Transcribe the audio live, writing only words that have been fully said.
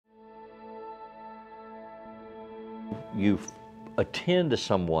You attend to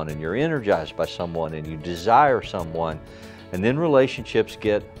someone and you're energized by someone and you desire someone, and then relationships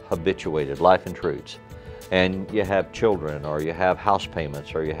get habituated, life intrudes. And you have children, or you have house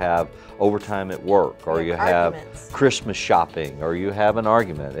payments, or you have overtime at work, or you have Christmas shopping, or you have an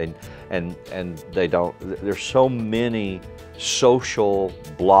argument, and they don't. There's so many social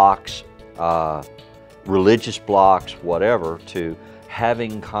blocks, religious blocks, whatever, to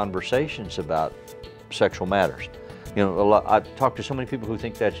having conversations about sexual matters. You know, I talk to so many people who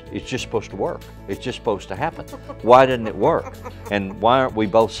think that it's just supposed to work. It's just supposed to happen. Why didn't it work? And why aren't we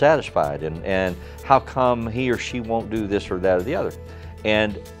both satisfied? And how come he or she won't do this or that or the other?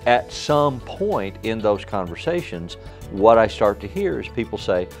 And at some point in those conversations, what I start to hear is people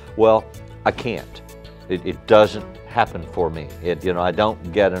say, well, I can't. It doesn't happen for me. You know, I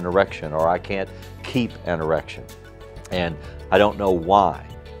don't get an erection, or I can't keep an erection. And I don't know why.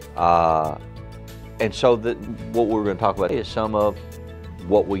 And so what we're going to talk about is some of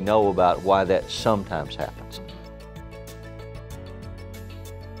what we know about why that sometimes happens.